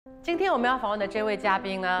今天我们要访问的这位嘉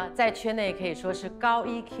宾呢，在圈内可以说是高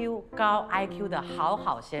EQ、高 IQ 的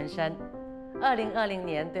好先生。2020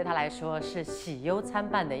年对他来说是喜忧参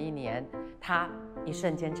半的一年，他一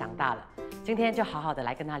瞬间长大了。今天就好好的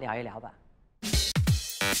来跟他聊一聊吧。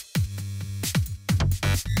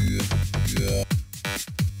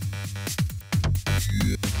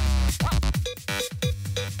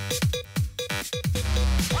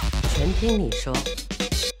全听你说。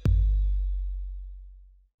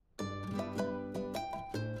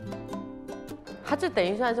他这等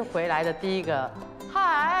于算是回来的第一个。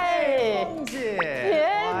嗨，凤姐，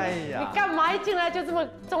哎呀，你干嘛一进来就这么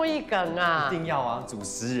综艺梗啊？一定要啊，主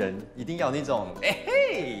持人一定要有那种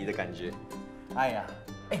嘿的感觉。哎呀，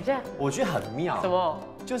我觉得很妙。什么？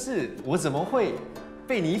就是我怎么会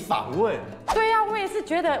被你访问？对呀，我也是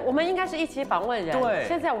觉得我们应该是一起访问人。对，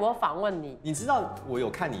现在我访问你。你知道我有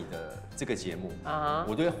看你的这个节目啊，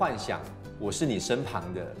我都会幻想我是你身旁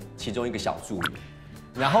的其中一个小助理。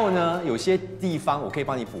然后呢，有些地方我可以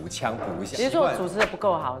帮你补枪补一下。其实说我主持的不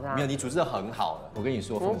够好，是吧？没有，你主持的很好了。我跟你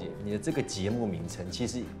说，凤姐，你的这个节目名称其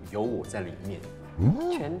实有我在里面。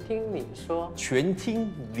全听你说。全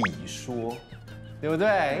听你说，对不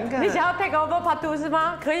对？你想要 take over part 2是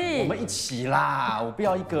吗？可以。我们一起啦，我不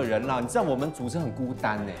要一个人啦。你知道我们主持很孤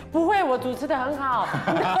单呢。不会，我主持的很好。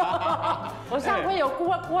我上回有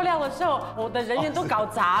锅量的时候，我的人员都搞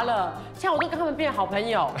砸了，现在我都跟他们变好朋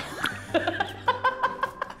友。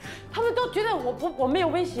他们都觉得我没有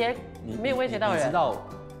威胁，没有威胁到人。你知道，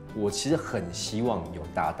我其实很希望有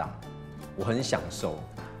搭档，我很享受，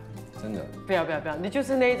真的。不要，你就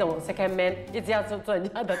是那一种 second man， 一直要做人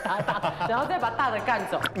家的搭档，然后再把大的干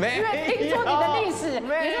走。因为听说你的历史，你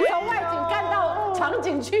是从外景干到场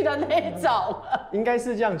景去的那一种。应该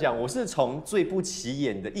是这样讲，我是从最不起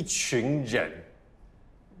眼的一群人，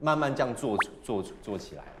慢慢这样做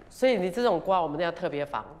起来。所以你这种瓜我们都要特别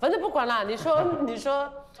防，反正不管啦。你说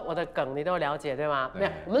我的梗你都了解对吗？没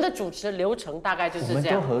有，我们的主持流程大概就是这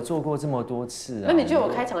样。我们都合作过这么多次啊。那你觉得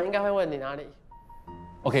我开场应该会问你哪里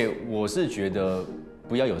 ？OK， 我是觉得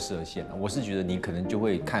不要有设限，我是觉得你可能就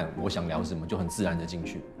会看我想聊什么，就很自然的进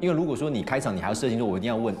去。因为如果说你开场你还要设限，说我一定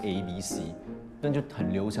要问 A、B、C， 那就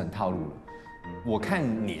很流程套路了。我看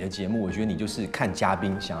你的节目，我觉得你就是看嘉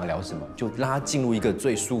宾想要聊什么，就让他进入一个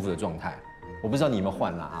最舒服的状态。我不知道你有没有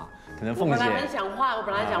换了啊？可能凤姐。我本来很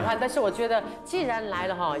想换，但是我觉得既然来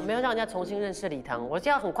了哈，也没有让人家重新认识李腾。我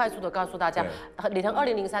就要很快速的告诉大家，李腾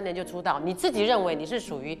2003年就出道，你自己认为你是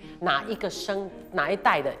属于哪一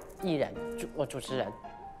代的艺人？我主持人。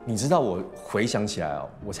你知道我回想起来哦，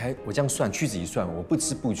我这样算屈指一算，我不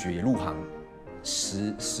知不觉也入行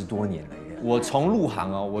十多年了耶。我从入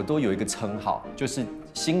行哦，我都有一个称号，就是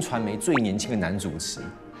新传媒最年轻的男主持。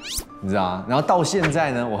你知道吗？然后到现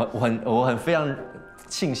在呢，我很非常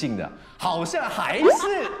庆幸的，好像还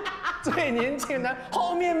是最年轻的男，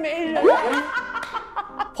后面没人。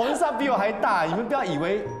彭萨比我还大，你们不要以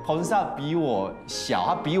为彭萨比我小，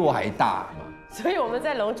他比我还大。所以我们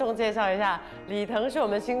再隆重介绍一下，李腾是我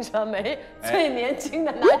们新传媒最年轻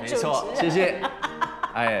的男主持人。没错，谢谢。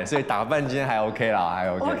哎，所以打扮今天还 OK 啦，还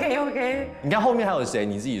OK。OK。你看后面还有谁？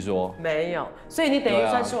你自己说。没有，所以你等于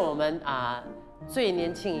算是我们最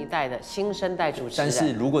年轻一代的新生代主持人。但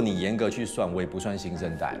是如果你严格去算，我也不算新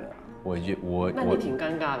生代了。那你挺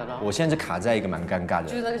尴尬的咯。我现在就卡在一个蛮尴尬的，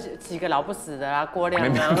就是那个几个老不死的啊，郭亮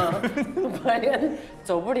啊，不然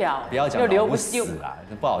走不了。不要讲老不死啦，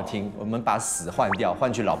这不好听。我们把死换掉，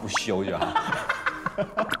换去老不休就好。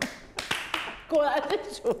果然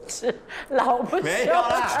是主持老不休。没有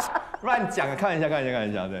啦，乱讲，开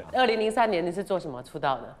玩笑，对。2003年你是做什么出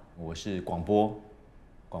道的？我是广播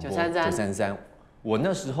933。我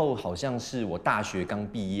那时候好像是我大学刚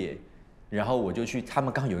毕业，然后我就去，他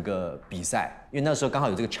们刚好有一个比赛，因为那时候刚好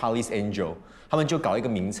有这个 Charlie's Angel， 他们就搞一个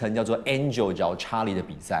名称叫做 Angel 找 Charlie 的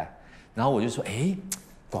比赛，然后我就说，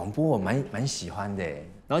广播我蛮喜欢的。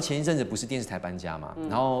然后前一阵子不是电视台搬家嘛，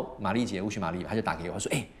然后玛丽姐，巫许玛丽，她就打给我，她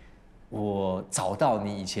说，我找到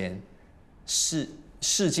你以前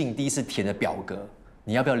试镜第一次填的表格，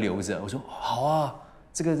你要不要留着？我说好啊。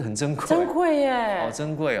这个很珍贵，珍贵耶！好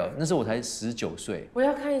珍贵哦，那时候我才19岁。我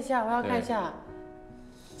要看一下。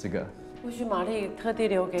这个，或许玛丽特地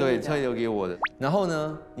留给你的。对，特地留给我的。然后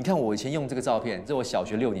呢，你看我以前用这个照片，这是我小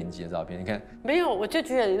学6年级的照片，你看。没有，我就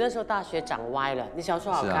觉得你那时候大学长歪了，你小时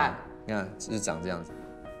候好看。是啊，你看，就是长这样子。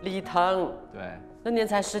李腾，对，那年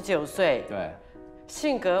才19岁。对，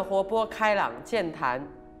性格活泼开朗、健谈、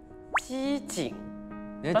机警。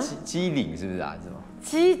你看机灵是不是啊？是吗？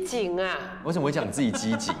机警啊！为什么会讲自己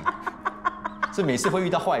机警？所以每次会遇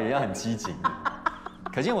到坏人要很机警。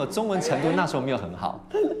可见我中文程度那时候没有很好。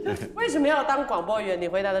为什么要当广播员？你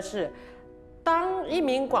回答的是当一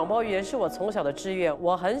名广播员是我从小的志愿，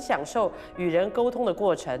我很享受与人沟通的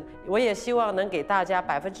过程，我也希望能给大家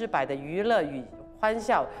100%的娱乐与欢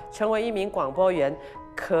笑。成为一名广播员，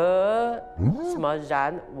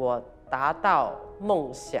让我达到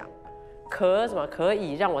梦想，可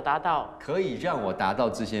以让我达到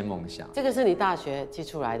这些梦想。这个是你大学记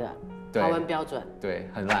出来的华文标准？对，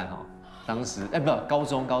很烂哦。当时高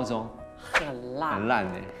中很烂，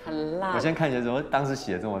很烂。我现在看起来怎么当时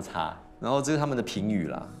写的这么差？然后这是他们的评语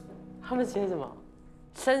啦。他们写什么？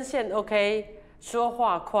声线 OK， 说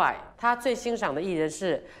话快。他最欣赏的艺人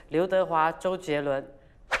是刘德华、周杰伦。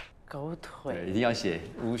狗腿。对，一定要写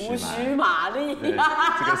乌须玛丽。这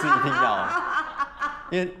个是一定要。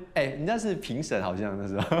因为人家是评审，好像那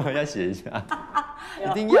时候要写一下，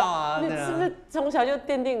一定要啊。你是不是从小就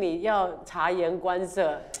奠定你要察言观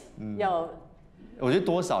色，要？我觉得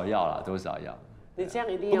多少要啦，多少要。你这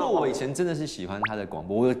样一定要。不过我以前真的是喜欢他的广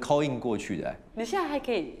播，我有 call in 过去的。你现在还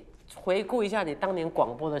可以回顾一下你当年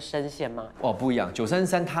广播的声线吗？哦，不一样。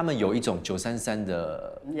933他们有一种933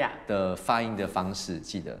的发音的方式，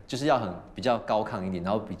记得就是要比较高亢一点，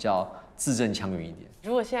然后比较字正腔圆一点。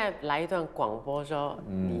如果现在来一段广播说，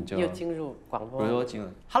你又进入广播，比如说进入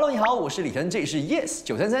 ，Hello， 你好，我是李腾，这里是 Yes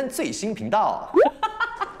 933最新频道。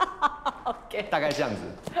OK， 大概这样子。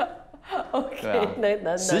OK，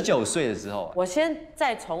 能。19岁的时候，我先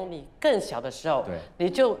再从你更小的时候，对，你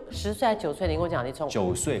就10岁还9岁，你跟我讲，你从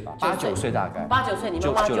9岁吧，8、9岁大概，8、9岁，你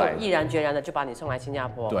妈妈就毅然决然的就把你送来新加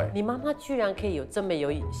坡。对，你妈妈居然可以有这么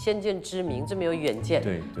有先见之明，这么有远见，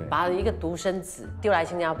对，把一个独生子丢来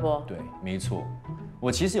新加坡。对，没错。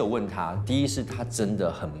我其实有问他，第一是他真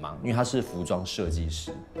的很忙，因为他是服装设计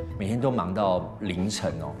师，每天都忙到凌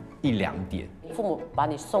晨1、2点。父母把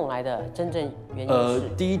你送来的真正原因是？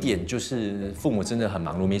第一点就是父母真的很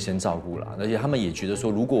忙碌，没时间照顾了，而且他们也觉得说，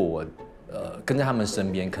如果我跟在他们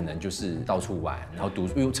身边，可能就是到处玩，然后读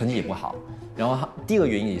书，因为成绩也不好。然后第二个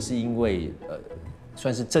原因也是因为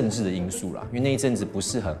算是政治的因素啦，因为那一阵子不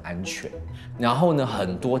是很安全。然后呢，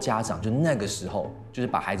很多家长就那个时候就是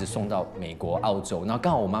把孩子送到美国、澳洲，然后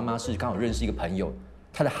刚好我妈妈是刚好认识一个朋友，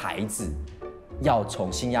她的孩子要从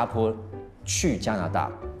新加坡去加拿大，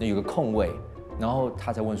那有个空位。然后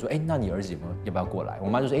他才问说，那你儿子要不要过来？我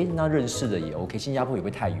妈就说，那认识的也 OK， 新加坡也不会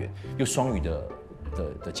太远，又双语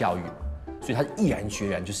的教育嘛，所以他毅然决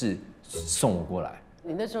然就是送我过来。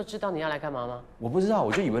你那时候知道你要来干嘛吗？我不知道，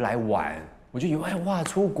我就以为来玩，我就以为哇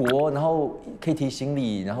出国，然后可以提行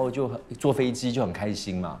李，然后就坐飞机就很开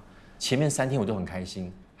心嘛。前面3天我都很开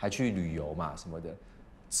心，还去旅游嘛什么的。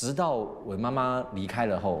直到我妈妈离开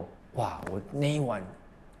了后，哇，我那一晚。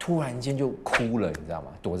突然间就哭了，你知道吗？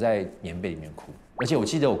躲在棉被里面哭，而且我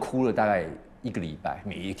记得我哭了大概1个礼拜，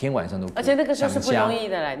每一天晚上都哭。而且那个时候是不容易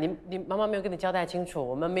的嘞，你妈妈没有跟你交代清楚，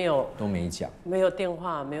我们没有都没讲，没有电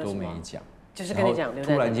话，没有都没讲，就是跟你讲。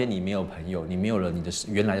突然间你没有朋友，你没有了你的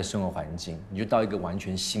原来的生活环境，你就到一个完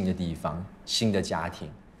全新的地方，新的家庭。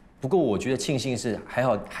不过我觉得庆幸是还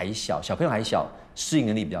好还小，小朋友还小，适应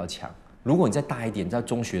能力比较强。如果你再大一点，在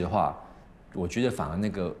中学的话，我觉得反而那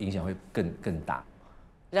个影响会更大。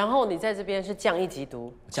然后你在这边是降1级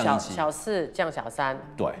读，小4降小3，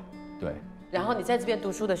对。然后你在这边读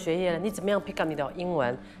书的学业呢，你怎么样 pick up 你的英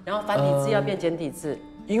文？然后繁体字要变简体字。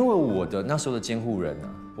因为我的那时候的监护人呢，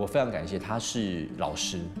我非常感谢他是老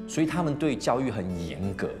师，所以他们对教育很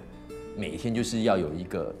严格，每天就是要有一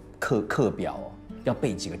个课表要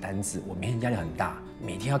背几个单字，我每天压力很大，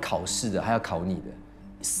每天要考试的，还要考你的，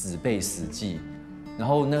死背死记。然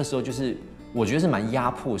后那个时候就是。我觉得是蛮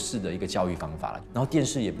压迫式的一个教育方法了，然后电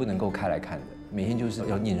视也不能够开来看的，每天就是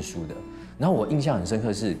要念书的。然后我印象很深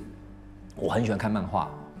刻是，我很喜欢看漫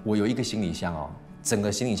画，我有一个行李箱整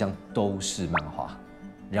个行李箱都是漫画。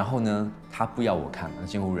然后呢，他不要我看，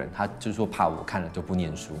监护人他就是说怕我看了就不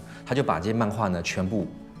念书，他就把这些漫画呢全部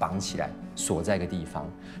绑起来锁在一个地方，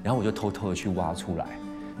然后我就偷偷的去挖出来，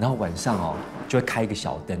然后晚上就会开一个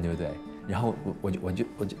小灯，对不对？然后我就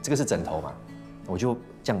这个是枕头嘛，我就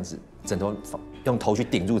这样子。枕头用头去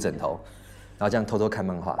顶住枕头，然后这样偷偷看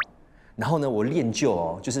漫画。然后呢，我练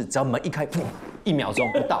就就是只要门一开，砰，1秒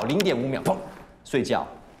钟不到0.5秒，砰，睡觉。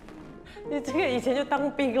你这个以前就当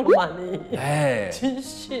兵了嘛你？军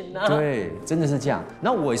训啊。对，真的是这样。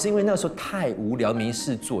然后我也是因为那时候太无聊没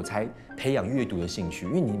事做，才培养阅读的兴趣。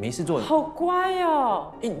因为你没事做，好乖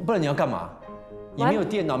哦。不然你要干嘛？你没有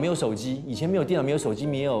电脑，没有手机，以前没有电脑，没有手机，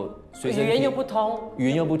没有随身。语言又不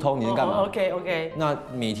通，你能干嘛 ？OK。那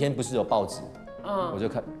每天不是有报纸，我就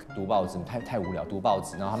读报纸，太无聊，读报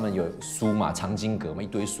纸。然后他们有书嘛，藏经阁嘛，一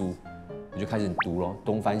堆书，我就开始读咯，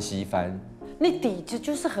东翻西翻。你底子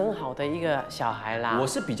就是很好的一个小孩啦。我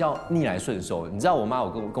是比较逆来顺受，你知道我妈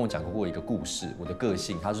有跟我讲过一个故事，我的个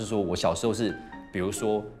性，她是说我小时候是，比如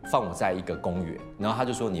说放我在一个公园，然后她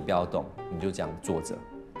就说你不要动，你就这样坐着。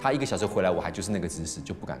她1个小时回来，我还就是那个姿势，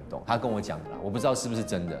就不敢动。她跟我讲的啦，我不知道是不是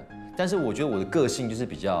真的，但是我觉得我的个性就是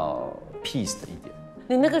比较 peace 的一点。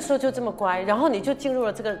你那个时候就这么乖，然后你就进入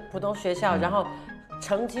了这个普通学校，然后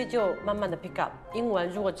成绩就慢慢的 pick up。英文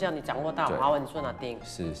如果只要你掌握到，华文你说哪丁？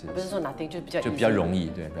是，不是说哪丁就比较容易，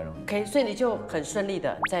对，比较容易。OK， 所以你就很顺利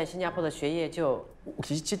的在新加坡的学业就。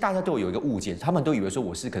其实大家都有一个误解，他们都以为说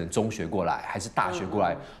我是可能中学过来还是大学过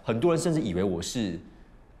来，很多人甚至以为我是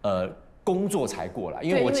工作才过来，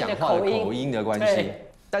因为我讲话的口音的关系。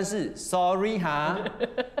但是 sorry 哈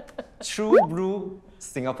，True Blue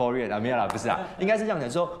Singaporean 啊，没有啦，不是啊，应该是这样讲，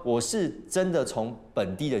说我是真的从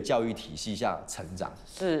本地的教育体系下成长。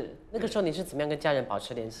是那个时候你是怎么样跟家人保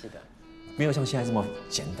持联系的？没有像现在这么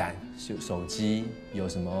简单，手机有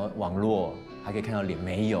什么网络还可以看到脸，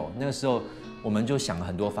没有。那个时候我们就想了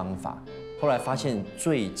很多方法，后来发现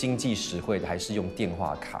最经济实惠的还是用电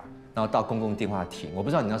话卡，然后到公共电话亭。我不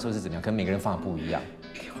知道你那时候是怎么样，可能每个人方法不一样。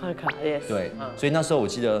电话卡也是。对，所以那时候我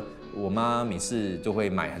记得我妈每次都会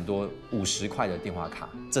买很多50块的电话卡，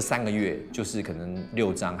这3个月就是可能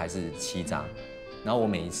6张还是7张，然后我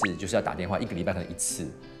每一次就是要打电话，1个礼拜可能1次。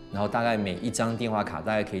然后大概每1张电话卡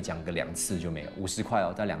大概可以讲个2次就没有，50块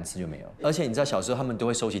哦，但2次就没有。而且你知道小时候他们都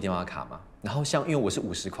会收集电话卡嘛，然后像因为我是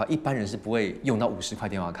50块，一般人是不会用到50块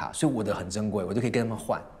电话卡，所以我的很珍贵，我就可以跟他们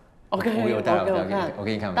换。OK， 我有带，我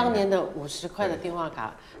给你看。当年的50块的电话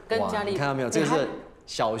卡跟家里，你看到没有？这个是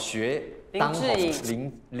小学当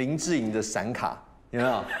红林志颖的闪卡，有没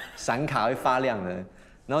有？闪卡会发亮的。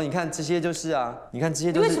然后你看这些就是啊，你看这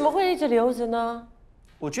些都是。你为什么会一直留着呢？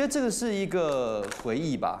我觉得这个是一个回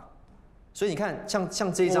忆吧，所以你看，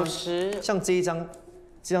像这一张，50，像这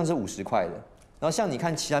张是50块的，然后像你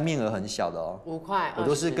看其他面额很小的哦，5块，我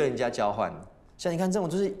都是跟人家交换。像你看这种，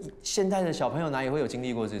就是现代的小朋友哪里会有经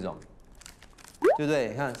历过这种，对不对？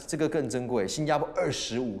你看这个更珍贵，新加坡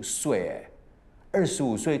25岁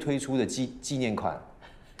，25岁推出的纪念款，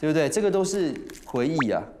对不对？这个都是回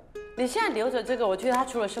忆啊。你现在留着这个，我觉得它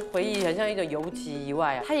除了是回忆，很像一个游记以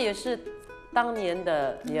外，它也是。当年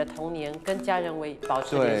的你的童年跟家人保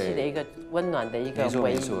持联系的一个温暖的一个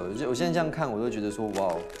回忆。没错，我现在这样看，我都觉得说，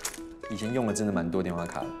哇，以前用了真的蛮多电话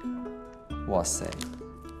卡的。哇塞！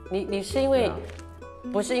你是因为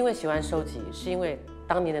不是因为喜欢收集，是因为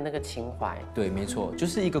当年的那个情怀。对，没错，就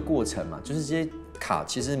是一个过程嘛，就是这些卡，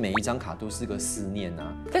其实每一张卡都是个思念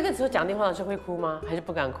啊。这个时候讲电话的时候会哭吗？还是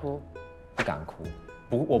不敢哭？不敢哭，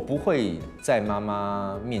我不会在妈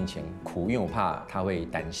妈面前哭，因为我怕她会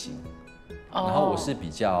担心。然后我是比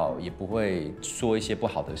较也不会说一些不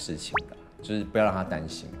好的事情的，就是不要让他担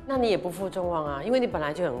心。那你也不负众望啊，因为你本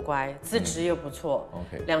来就很乖，资质又不错。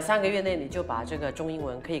OK， 2、3个月内你就把这个中英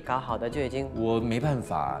文可以搞好的就已经。我没办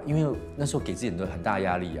法，因为那时候给自己很大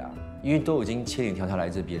压力啊，因为都已经千里迢迢来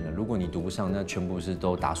这边了，如果你读不上，那全部是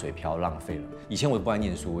都打水漂浪费了。以前我不爱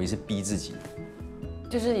念书，我也是逼自己。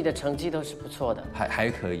就是你的成绩都是不错的，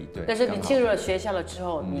还可以，对。但是你进入了学校了之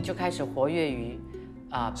后，你就开始活跃于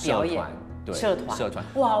表演。社团，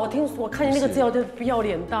哇！我看你那个资料都不要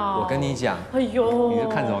脸到。我跟你讲，哎呦，你是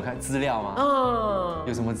看什么看资料吗？啊，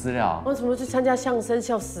有什么资料？为什么去参加相声，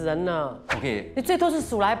笑死人了 ？OK， 你最多是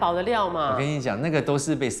数来宝的料嘛。我跟你讲，那个都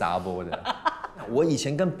是被撒播的。我以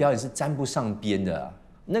前跟表演是沾不上边的啊。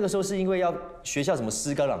那个时候是因为要学校什么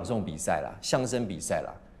诗歌朗诵比赛啦、相声比赛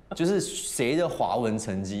啦，就是谁的华文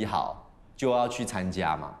成绩好就要去参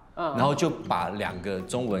加嘛。然后就把2个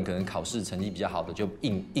中文可能考试成绩比较好的就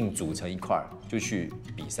硬组成一块儿，就去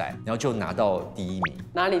比赛，然后就拿到第1名。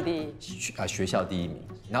哪里第一？学校第1名。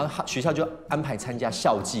然后学校就安排参加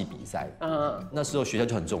校际比赛。那时候学校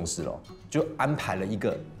就很重视了，就安排了一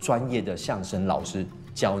个专业的相声老师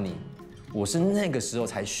教你。我是那个时候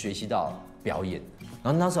才学习到表演，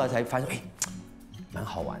然后那时候才发现，蛮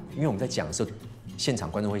好玩的，因为我们在讲的时候，现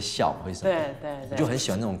场观众会笑，会什么？对，就很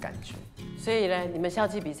喜欢那种感觉。所以呢，你们校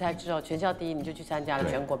际比赛之后，全校第1，你就去参加了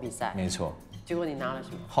全国比赛。没错。结果你拿了什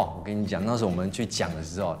么？我跟你讲，那时候我们去讲的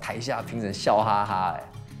时候，台下评审笑哈哈，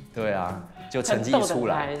对啊，就成绩一出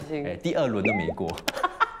来，第2轮都没过。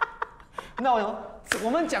那我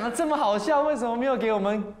们讲的这么好笑，为什么没有给我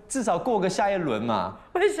们至少过个下一轮嘛？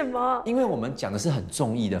为什么？因为我们讲的是很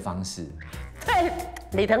综艺的方式。对，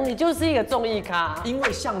李腾，你就是一个综艺咖。因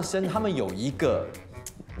为相声他们有一个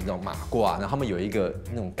那种马褂，然后他们有一个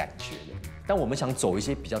那种感觉的。但我们想走一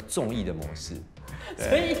些比较综艺的模式，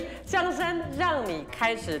所以相声让你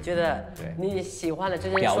开始觉得你喜欢的就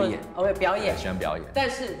是表演，表演，喜欢表演，但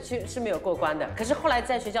是是没有过关的。可是后来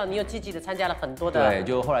在学校，你又积极的参加了很多的，对，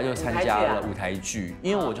就后来就参加了舞台剧，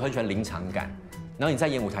因为我就很喜欢临场感。然后你在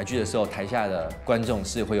演舞台剧的时候，台下的观众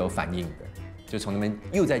是会有反应的，就从那边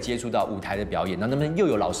又在接触到舞台的表演，然后那边又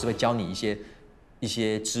有老师会教你一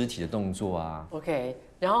些肢体的动作啊。OK，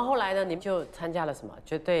 然后后来呢，你们就参加了什么？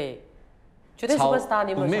绝对 Superstar，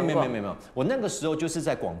 你有没有想过？没有，我那个时候就是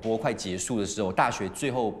在广播快结束的时候，大学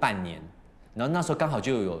最后半年，然后那时候刚好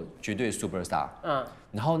就有绝对 Superstar，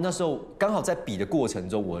 然后那时候刚好在比的过程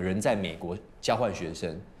中，我人在美国交换学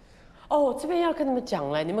生。哦，这边要跟你们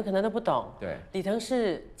讲嘞，你们可能都不懂。对，李腾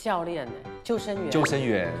是教练呢，救生员。救生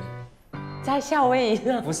员。在夏威夷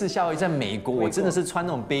呢？不是夏威夷，在美国，我真的是穿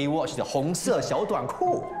那种 Baywatch 的红色小短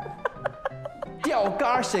裤，吊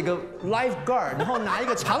杆写个 lifeguard， 然后拿一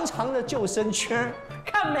个长长的救生圈，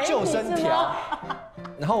救生条，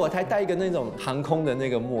然后我还戴一个那种航空的那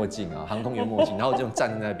个墨镜啊，航空员墨镜，然后就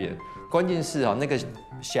站在那边。关键是啊，那个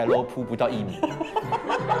shallow pool 不到1米，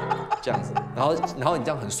这样子，然后你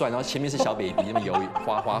这样很帅，然后前面是小 baby 那边游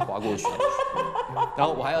滑过去，然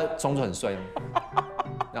后我还要装作很帅。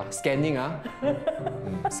然后 scanning 啊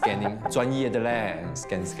，scanning 专业的嘞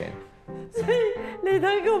 ，scan。所以李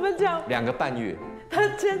腾跟我们讲，2个半月，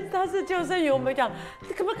他是救生员，我们讲，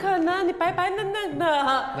怎么可能？你白白嫩嫩的。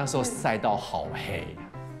那时候晒到好黑，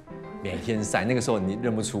每天晒，那个时候你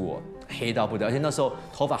认不出我，黑到不得，而且那时候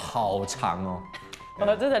头发好长哦。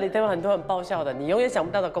真的，李腾有很多很爆笑的，你永远想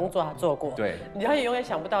不到的工作他做过，对，你也永远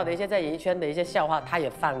想不到的一些在演艺圈的一些笑话他也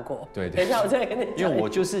犯过，对。等一下我再跟你讲，因为我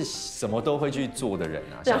就是什么都会去做的人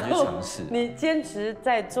啊，想去尝试。你坚持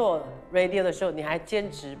在做 radio 的时候，你还兼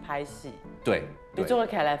职拍戏，对。你做过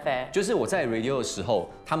凯莱菲，就是我在 radio 的时候，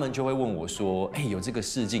他们就会问我说，哎，有这个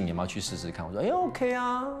试镜，你要不要去试试看？我说，哎 ，OK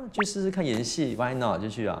啊，去试试看演戏 ，Why not？ 就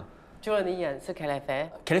去啊。结果你演是凯莱菲，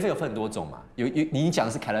凯莱菲有分很多种嘛，你讲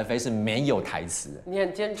的是凯莱菲是没有台词的，你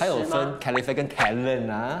很坚持吗？它有分凯莱菲跟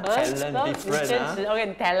talent 啊，talent different 啊 ，OK，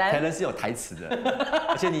 你 talent 是有台词的，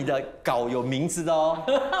而且你的稿有名字的哦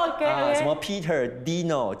，OK， 什么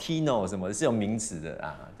Peter、Dino、Tino 什么的是有名字的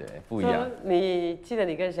啊，对，不一样。你记得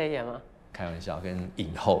你跟谁演吗？开玩笑，跟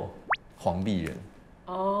影后黄碧仁，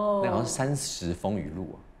哦，那好像是30风雨录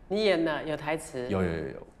啊。你演的有台词？有。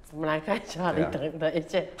我们来看一下李腾的一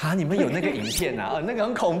件。啊，你们有那个影片啊？那个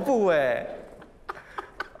很恐怖哎，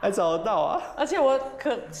还找得到啊？而且我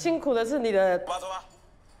可辛苦的是你的。走吧。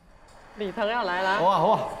李腾要来了。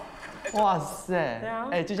哇塞！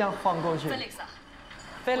哎，就这样晃过去。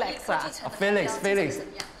Felix 啊。Felix。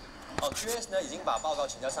哦 ，QS 呢已经把报告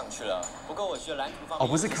呈交上去了，不过我觉得蓝图方面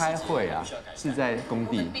不是开会啊，是在工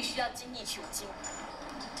地。我们必须要精益求精。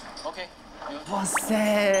OK。哇塞，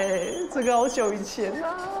这个好久以前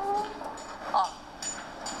啊！哦，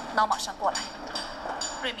那我马上过来。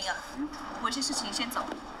瑞明啊，我有些事情先走，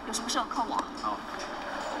有什么事扣我。好，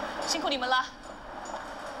辛苦你们了。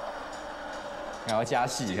还要加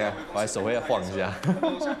戏，你看，我还手会晃一下。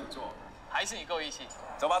梦想不做，还是你够义气。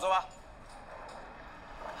走吧。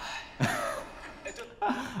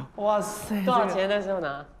哇塞，多少钱那时候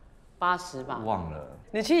拿？80吧。忘了。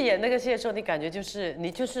你去演那个戏的时候，你感觉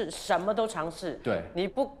你就是什么都尝试，对，你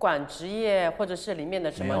不管职业或者是里面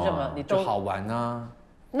的什么任何，你都好玩啊。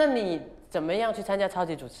那你怎么样去参加超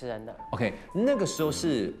级主持人的 ？OK， 那个时候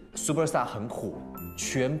是 Superstar 很火，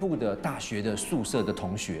全部的大学的宿舍的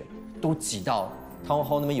同学都挤到 Town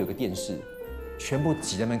Hall 那边有个电视，全部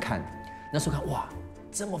挤在那边看。那时候看哇，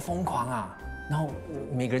这么疯狂啊！然后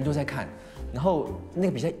每个人都在看，然后那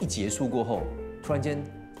个比赛一结束过后，突然间。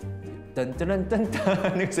噔，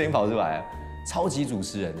那个声音跑出来，超级主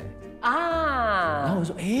持人然后我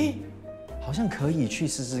说，好像可以去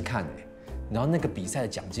试试看然后那个比赛的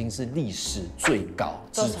奖金是历史最高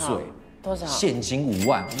之最，多少？现金5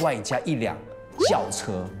万，外加1辆轿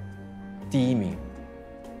车，第1名，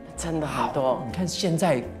真的很多。你看现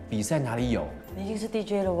在比赛哪里有？你已经是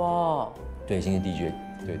DJ 了哦。对，已经是 DJ，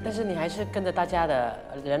 对。但是你还是跟着大家的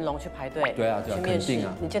人龙去排队，对啊，去面试。肯定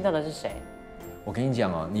啊。你见到的是谁？我跟你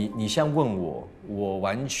讲哦，你像问我，我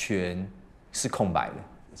完全是空白的。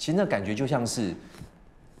其实那感觉就像是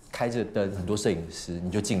开着灯，很多摄影师，你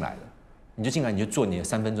就进来了，你就做你的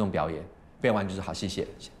3分钟表演，表演完就是好，谢谢。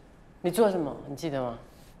你做什么？你记得吗？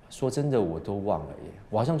说真的，我都忘了耶。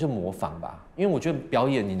我好像就模仿吧，因为我觉得表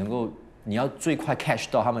演你要最快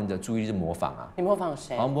catch 到他们的注意力是模仿啊。你模仿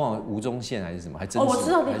谁？好像模仿吴宗宪还是什么，还真是。我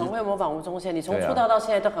知道你很会模仿吴宗宪，你从出道到现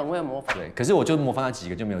在都很会模仿。对，可是我就模仿那几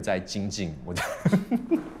个，就没有再精进我的。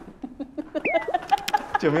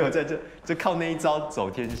就没有在这，就靠那一招走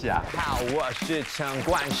天下。好，我是陈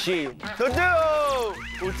冠希，大家好，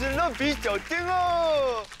我是蜡笔小新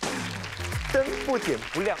哦。灯不点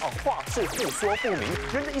不亮哦，话是不说不明。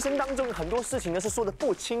人的一生当中有很多事情呢是说的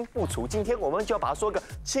不清不楚，今天我们就要把它说个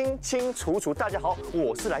清清楚楚。大家好，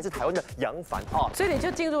我是来自台湾的杨凡啊。所以你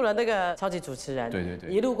就进入了那个超级主持人，对对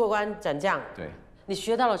对，一路过关斩将。对，你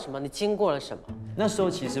学到了什么？你经过了什么？那时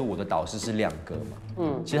候其实我的导师是亮哥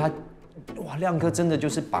嘛，其实亮哥真的就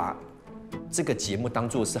是把这个节目当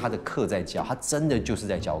作是他的课在教，他真的就是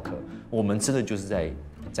在教课，我们真的就是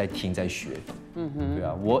在听在学，对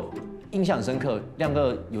啊，我印象很深刻，亮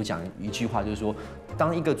哥有讲一句话，就是说，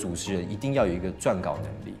当一个主持人一定要有一个撰稿能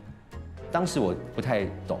力。当时我不太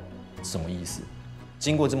懂什么意思，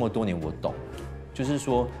经过这么多年我懂，就是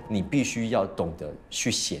说你必须要懂得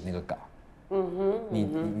去写那个稿，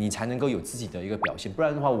你才能够有自己的一个表现，不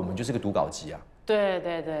然的话我们就是个读稿机啊。对，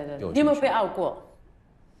你有没有被傲过？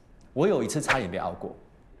我有一次差点被傲过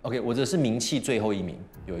 ，OK， 我这是名气最后一名，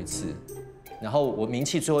有一次，然后我名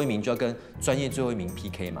气最后一名就要跟专业最后一名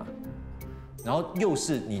PK 嘛。然后又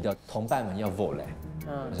是你的同伴们要 vote 嘞，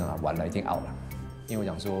我想完了，一定 out 了，因为我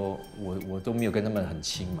讲说我都没有跟他们很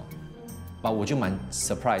亲嘛，我就蛮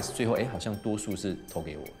surprise， 最后好像多数是投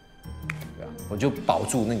给我，对啊，我就保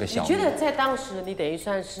住那个效。你觉得在当时你等于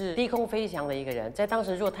算是低空飞翔的一个人，在当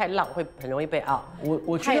时如果太浪会很容易被 out。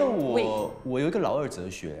我觉得我有一个老二哲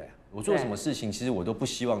学，我做什么事情其实我都不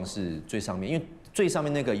希望是最上面，因为最上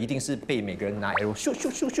面那个一定是被每个人拿 arrow 咻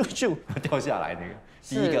掉下来那个。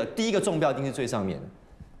第一个中标一定是最上面的。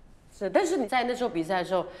是，但是你在那时候比赛的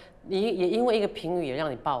时候，你也因为一个评语也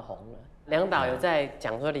让你爆红了。梁导有在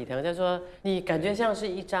讲说李腾，就说你感觉像是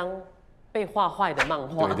一张被画坏的漫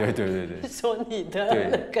画。对，说你的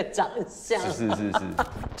那个长相。是。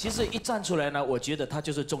其实一站出来呢，我觉得他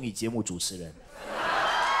就是综艺节目主持人。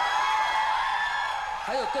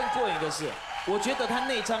还有更过瘾的是，我觉得他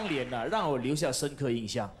那张脸呢，让我留下深刻印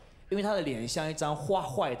象，因为他的脸像一张画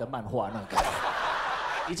坏的漫画那种感觉。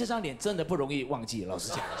你这张脸真的不容易忘记，老实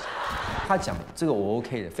讲。他讲这个我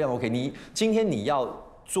OK 的，非常 OK。你今天你要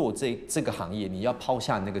做这个行业，你要抛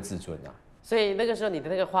下那个自尊啊。所以那个时候你的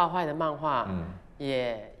那个画坏的漫画，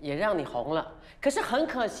也让你红了。可是很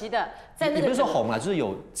可惜的，在那个你不是说红了，就是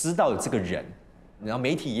有知道有这个人，然后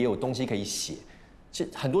媒体也有东西可以写，其实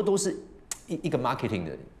很多都是一个 marketing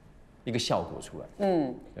的一个效果出来。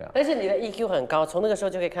对啊。但是你的 EQ 很高，从那个时候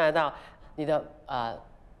就可以看得到你的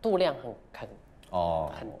度量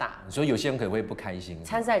很大，所以有些人可能会不开心。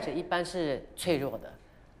参赛者一般是脆弱的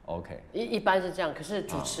 ，OK， 一般是这样。可是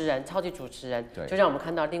主持人，超级主持人，对，就让我们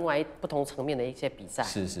看到另外不同层面的一些比赛。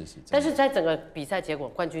是。但是在整个比赛结果，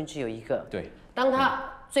冠军只有一个。对。当他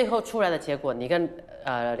最后出来的结果，你跟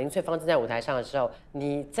林翠芳站在舞台上的时候，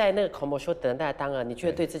你在那个口沫说等待当儿，你觉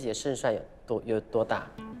得对自己的胜算有多大？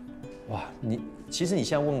哇，其实你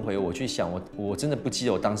现在问回我去想，我真的不记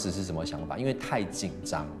得我当时是什么想法，因为太紧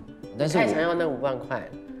张。但是太想要那5万块。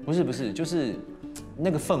不是，就是那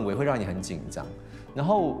个氛围会让你很紧张。然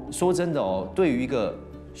后说真的哦，对于一个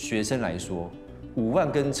学生来说，5万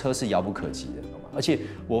跟车是遥不可及的，懂吗？而且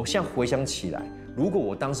我现在回想起来，如果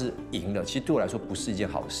我当时赢了，其实对我来说不是一件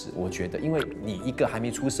好事。我觉得，因为你一个还没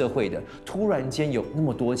出社会的，突然间有那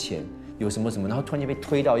么多钱，有什么，然后突然间被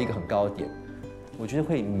推到一个很高的点，我觉得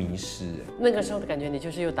会迷失。那个时候的感觉，你就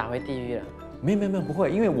是又打回地狱了。没有不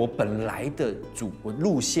会，因为我本来的我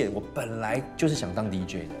路线，我本来就是想当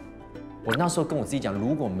DJ 的。我那时候跟我自己讲，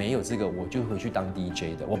如果没有这个，我就回去当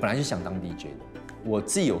DJ 的。我本来就想当 DJ 的。我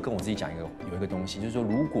自己有跟我自己讲有一个东西，就是说，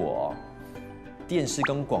如果电视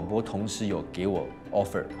跟广播同时有给我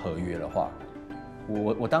offer 合约的话，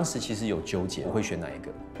我当时其实有纠结，我会选哪一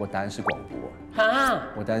个？我答案是广播。哈？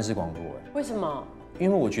我答案是广播。为什么？因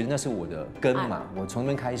为我觉得那是我的根嘛，我从那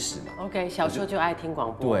边开始嘛。OK， 小时候就爱听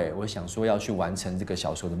广播。对，我想说要去完成这个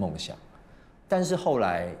小时候的梦想，但是后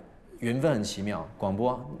来缘分很奇妙，广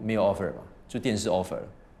播没有 offer 嘛，就电视 offer 了，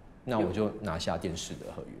那我就拿下电视的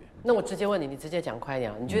合约。那我直接问你，你直接讲快一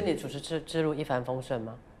点，你觉得你主持之路一帆风顺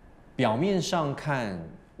吗？表面上看，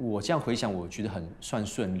我这样回想，我觉得算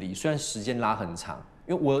顺利，虽然时间拉很长，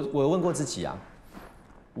因为我有问过自己啊，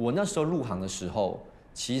我那时候入行的时候，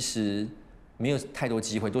其实没有太多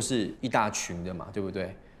机会，都是一大群的嘛，对不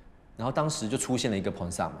对？然后当时就出现了一个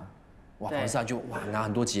彭萨嘛，哇，彭萨就拿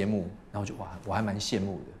很多节目，然后就我还蛮羡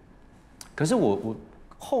慕的。可是我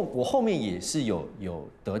后面也是有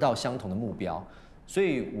得到相同的目标，所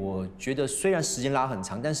以我觉得虽然时间拉很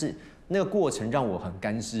长，但是那个过程让我很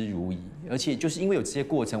甘之如饴，而且就是因为有这些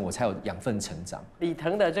过程，我才有养分成长。李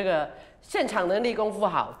腾的这个现场能力功夫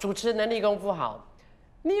好，主持能力功夫好。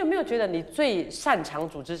你有没有觉得你最擅长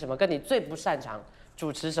主持什么，跟你最不擅长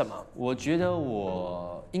主持什么？我觉得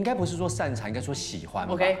我应该不是说擅长，应该说喜欢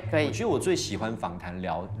吧。 OK， 可以。我觉得我最喜欢访谈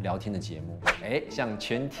聊天的节目，像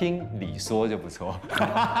权听你说就不错。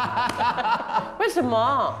为什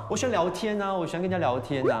么？我喜欢聊天啊，我喜欢跟人家聊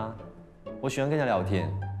天啊，我喜欢跟人家聊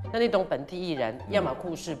天。那你懂本地艺人，要么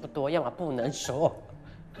故事不多，要么不能说。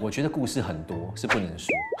我觉得故事很多，是不能说。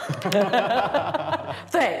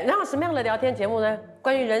对，然后什么样的聊天节目呢？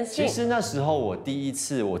关于人性。其实那时候我第一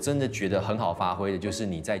次，我真的觉得很好发挥的，就是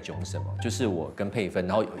你在囧什么，就是我跟佩芬，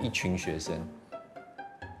然后有一群学生，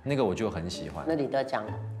那个我就很喜欢。那你得奖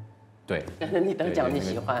了。对，你得奖你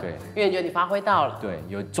喜欢，对，因为你觉得你发挥到了。对，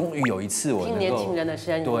终于有一次我听年轻人的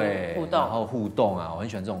声音，对，互动，然后互动啊，我很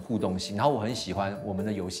喜欢这种互动性，然后我很喜欢我们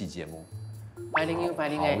的游戏节目。101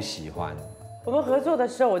 101，好喜欢。我们合作的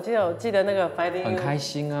时候，我记得那个101，很开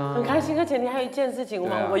心啊，很开心。而且你还有一件事情，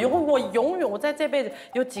我永远，我在这辈子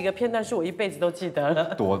有几个片段是我一辈子都记得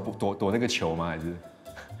了。躲那个球吗？还是？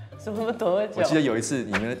什么躲那个球？我记得有一次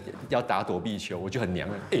你们要打躲避球，我就很娘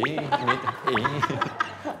了，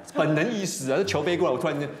本能意识啊，这球飞过来，我突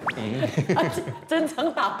然间，真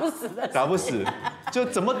正打不死的，打不死，就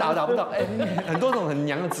怎么打不到，很多种很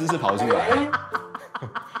娘的姿势跑出来。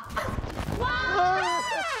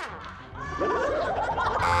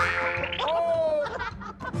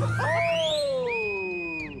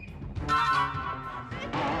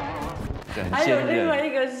还有另外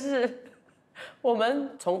一个是，我们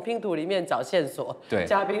从拼图里面找线索，对，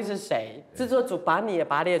嘉宾是谁，制作组把你也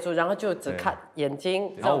把它列出，然后就只看眼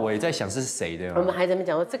睛，然后我也在想是谁的。我们还在那边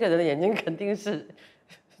讲说，这个人的眼睛肯定是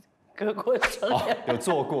割过双眼，有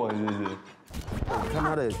做过是不是？我看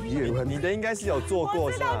他的你的应该是有做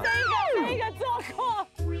过是吧？这个做过，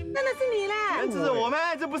真的是你嘞？这是我们，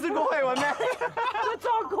这不是郭慧文吗？我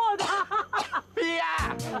做过的。屁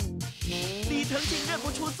呀！李腾竟认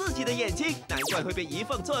不出自己的眼睛，难怪会被怡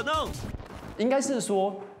凤捉弄。应该是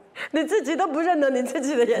说，你自己都不认得你自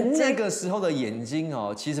己的眼睛。那个时候的眼睛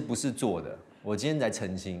哦，其实不是做的。我今天在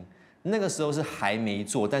澄清，那个时候是还没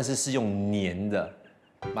做，但是是用粘的，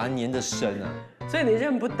把它粘得深啊。所以你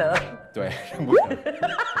认不得。对，认不得。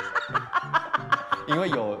因为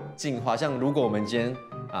有进化，像如果我们今天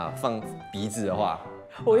放鼻子的话。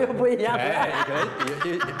我又不一样，可能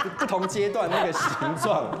也不同阶段那个形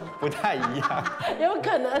状不太一样，有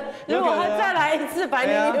可能。如果他再来一次白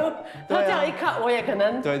泥牛，他这样一看，我也可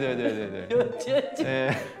能。对，有接近。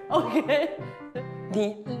OK，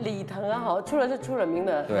 你李腾啊，好，除了是出了名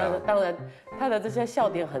的，当然他的这些笑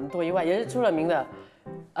点很多以外，也是出了名的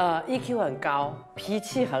，EQ 很高，脾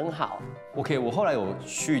气很好。OK， 我后来有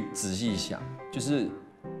去仔细想，就是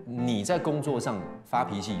你在工作上发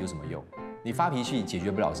脾气有什么用？你发脾气解决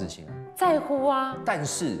不了事情啊，在乎啊。但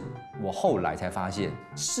是我后来才发现，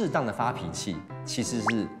适当的发脾气其实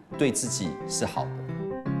是对自己是好的。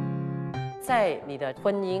在你的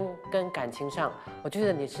婚姻跟感情上，我觉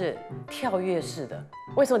得你是跳跃式的。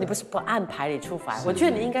为什么你不按牌理出牌？我觉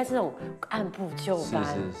得你应该是那种按部就班。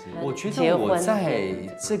是，我觉得我在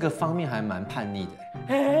这个方面还蛮叛逆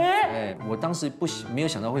的。我当时没有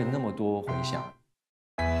想到会有那么多回响。